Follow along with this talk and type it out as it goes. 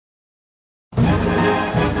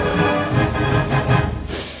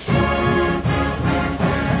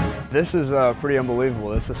This is pretty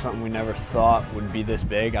unbelievable. This is something we never thought would be this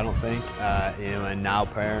big, I don't think. And now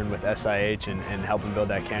pairing with SIH and helping build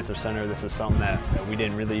that cancer center, this is something that we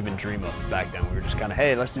didn't really even dream of back then. We were just kind of,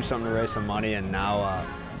 hey, let's do something to raise some money, and now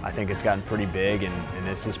I think it's gotten pretty big, and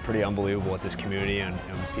this is pretty unbelievable what this community and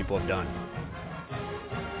people have done.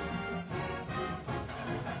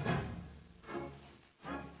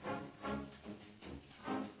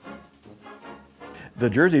 The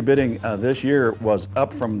jersey bidding this year was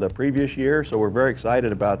up from the previous year, so we're very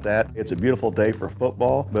excited about that. It's a beautiful day for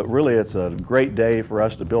football, but really it's a great day for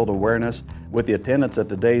us to build awareness with the attendance at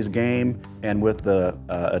today's game and with the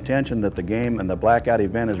attention that the game and the Blackout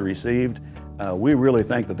event has received. We really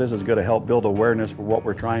think that this is going to help build awareness for what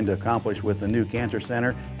we're trying to accomplish with the new Cancer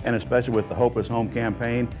Center, and especially with the Hope is Home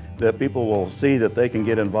campaign, that people will see that they can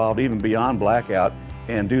get involved even beyond Blackout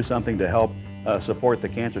and do something to help support the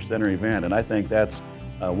Cancer Center event. And I think that's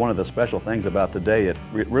one of the special things about today. It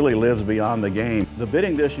really lives beyond the game. The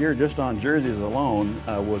bidding this year just on jerseys alone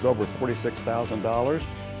was over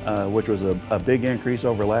 $46,000, which was a big increase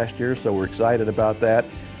over last year, so we're excited about that.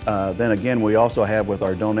 Then again, we also have, with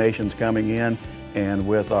our donations coming in and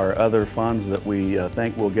with our other funds that we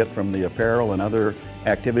think we'll get from the apparel and other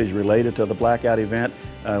activities related to the Blackout event,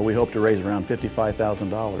 we hope to raise around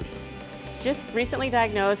 $55,000. Just recently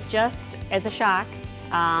diagnosed, just as a shock,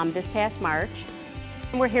 this past March.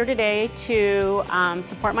 We're here today to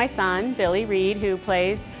support my son, Billy Reed, who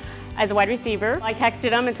plays as a wide receiver. I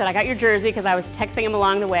texted him and said, I got your jersey, because I was texting him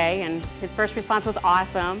along the way, and his first response was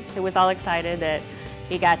awesome. He was all excited that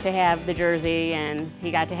he got to have the jersey and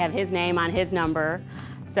he got to have his name on his number.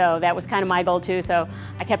 So that was kind of my goal too. So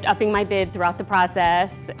I kept upping my bid throughout the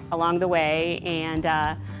process along the way, and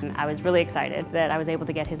I was really excited that I was able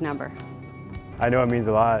to get his number. I know it means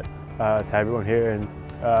a lot to everyone here, and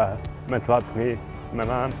it meant a lot to me and my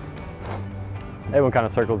mom. Everyone kind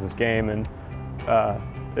of circles this game, and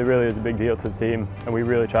it really is a big deal to the team, and we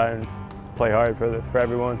really try and play hard for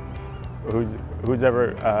everyone. Who's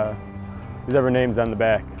ever name's on the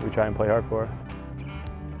back, we try and play hard for.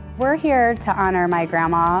 We're here to honor my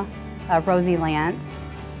grandma, Rosie Lance.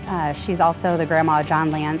 She's also the grandma of John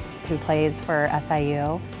Lance, who plays for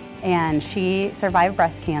SIU. And she survived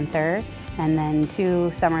breast cancer, and then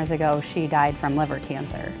 2 summers ago she died from liver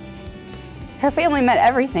cancer. Her family meant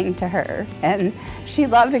everything to her, and she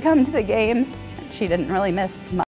loved to come to the games. She didn't really miss much.